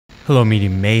Hello, Media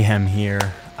Mayhem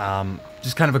here.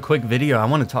 Just kind of a quick video. I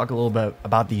want to talk a little bit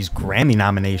about these Grammy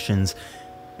nominations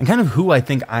and kind of who I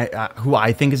think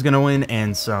is going to win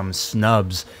and some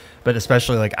snubs. But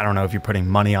especially, like, I don't know if you're putting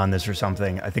money on this or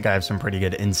something. I think I have some pretty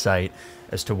good insight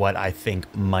as to what I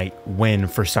think might win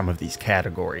for some of these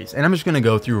categories. And I'm just going to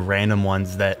go through random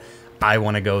ones that I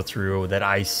want to go through that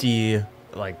I see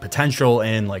like potential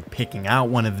in, like picking out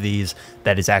one of these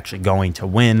that is actually going to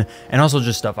win, and also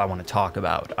just stuff I want to talk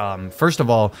about. First of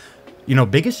all, you know,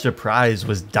 biggest surprise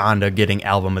was Donda getting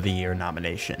Album of the Year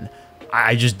nomination.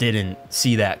 I just didn't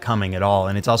see that coming at all,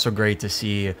 and it's also great to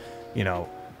see, you know,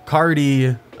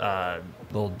 Carti,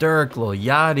 Lil Durk, Lil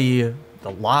Yachty,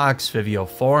 The Lox, Vivio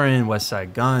Foreign, West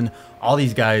Side Gun, all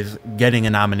these guys getting a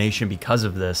nomination because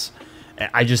of this.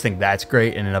 I just think that's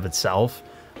great in and of itself.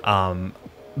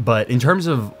 But in terms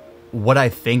of what I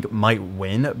think might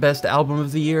win Best Album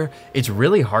of the Year, it's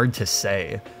really hard to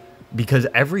say, because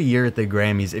every year at the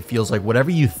Grammys, it feels like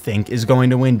whatever you think is going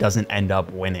to win doesn't end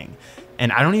up winning.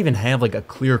 And I don't even have like a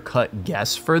clear-cut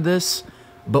guess for this,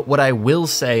 but what I will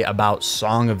say about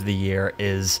Song of the Year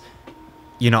is,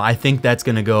 you know, I think that's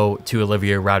going to go to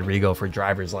Olivia Rodrigo for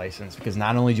Driver's License, because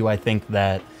not only do I think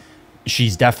that she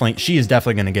is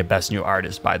definitely going to get Best New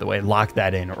Artist, by the way, lock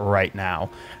that in right now.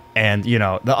 And, you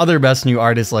know, the other Best New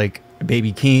Artists like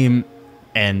Baby Keem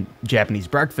and Japanese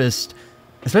Breakfast,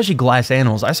 especially Glass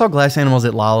Animals. I saw Glass Animals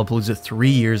at Lollapalooza 3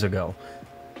 years ago.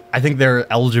 I think their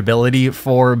eligibility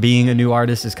for being a new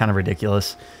artist is kind of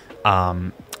ridiculous.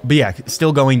 But yeah,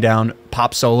 still going down.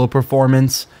 Pop solo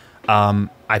performance, I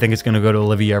think it's going to go to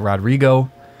Olivia Rodrigo.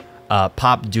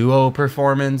 Pop duo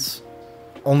performance,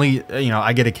 only, you know,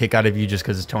 I get a kick out of You just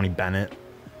because it's Tony Bennett.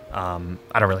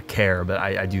 I don't really care, but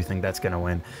I do think that's going to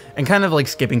win. And kind of like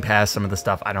skipping past some of the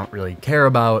stuff I don't really care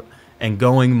about and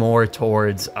going more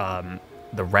towards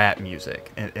the rap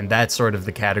music. And that's sort of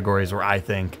the categories where I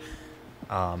think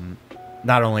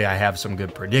not only I have some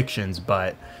good predictions,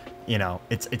 but, you know,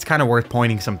 it's kind of worth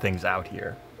pointing some things out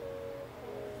here.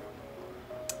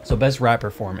 So Best Rap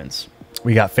Performance.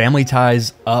 We got Family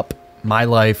Ties, Up, My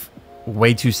Life,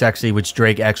 Way Too Sexy, which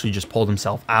Drake actually just pulled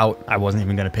himself out. I wasn't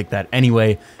even going to pick that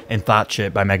anyway. And Thought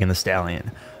Shit by Megan Thee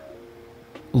Stallion.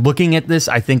 Looking at this,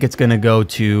 I think it's going to go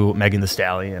to Megan Thee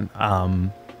Stallion.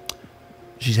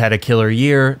 She's had a killer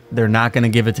year. They're not going to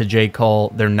give it to J.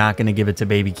 Cole. They're not going to give it to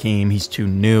Baby Keem. He's too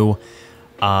new.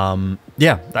 Yeah,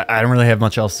 I don't really have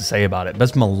much else to say about it.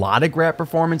 Best Melodic Rap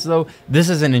Performance, though, this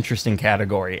is an interesting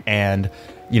category. And,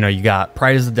 you know, you got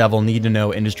Pride is the Devil, Need to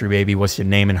Know, Industry Baby, What's Your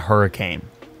Name, and Hurricane.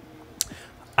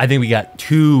 I think we got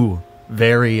two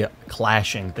very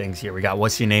clashing things here. We got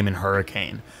What's Your Name and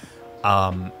Hurricane.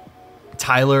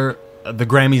 Tyler, the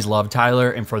Grammys love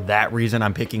Tyler, and for that reason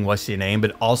I'm picking What's Your Name,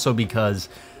 but also because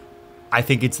I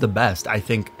think it's the best. I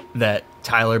think that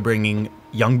Tyler bringing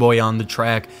Youngboy on the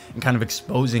track and kind of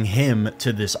exposing him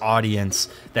to this audience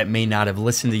that may not have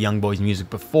listened to Youngboy's music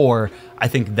before, I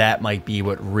think that might be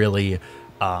what really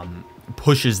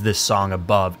pushes this song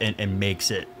above and makes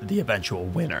it the eventual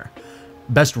winner.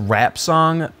 Best Rap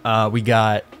Song, we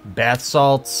got Bath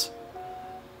Salts,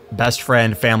 Best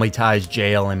Friend, Family Ties,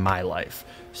 Jail, and My Life.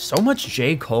 So much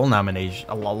J. Cole nomination.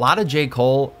 A lot of J.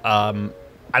 Cole. I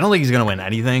don't think he's going to win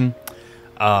anything.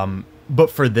 But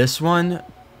for this one,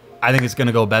 I think it's going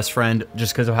to go Best Friend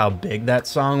just because of how big that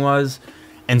song was.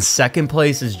 And second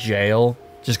place is Jail,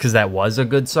 just because that was a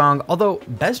good song. Although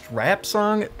Best Rap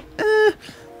Song,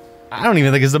 I don't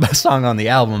even think it's the best song on the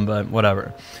album, but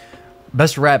whatever.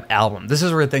 Best Rap Album. This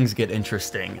is where things get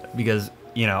interesting because,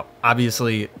 you know,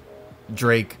 obviously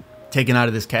Drake taken out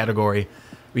of this category.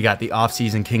 We got the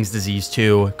off-season King's Disease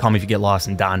 2, Call Me If You Get Lost,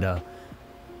 and Donda.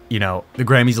 You know, the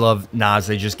Grammys love Nas.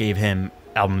 They just gave him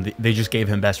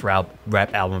Best Rap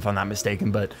Album, if I'm not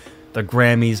mistaken. But the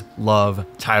Grammys love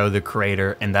Tyler, the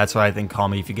Creator, and that's why I think Call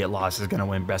Me If You Get Lost is going to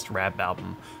win Best Rap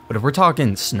Album. But if we're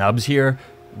talking snubs here,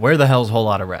 where the hell's Whole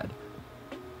Lotta Red?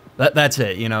 That's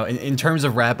it, you know, in terms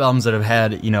of rap albums that have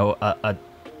had, you know, a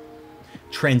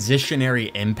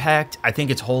transitionary impact, I think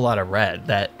it's Whole Lotta Red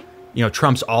that, you know,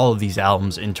 trumps all of these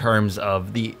albums in terms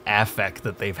of the affect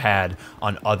that they've had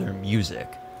on other music.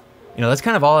 You know, that's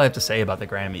kind of all I have to say about the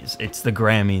Grammys. It's the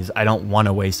Grammys. I don't want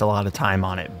to waste a lot of time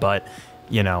on it, but,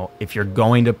 you know, if you're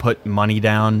going to put money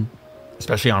down,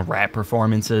 especially on rap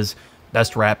performances,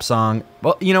 Best Rap Song,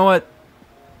 well, you know what?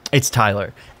 It's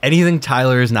Tyler. Anything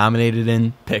Tyler is nominated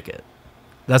in, pick it.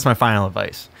 That's my final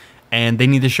advice. And they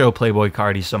need to show Playboy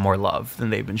Carti some more love than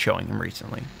they've been showing him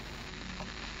recently.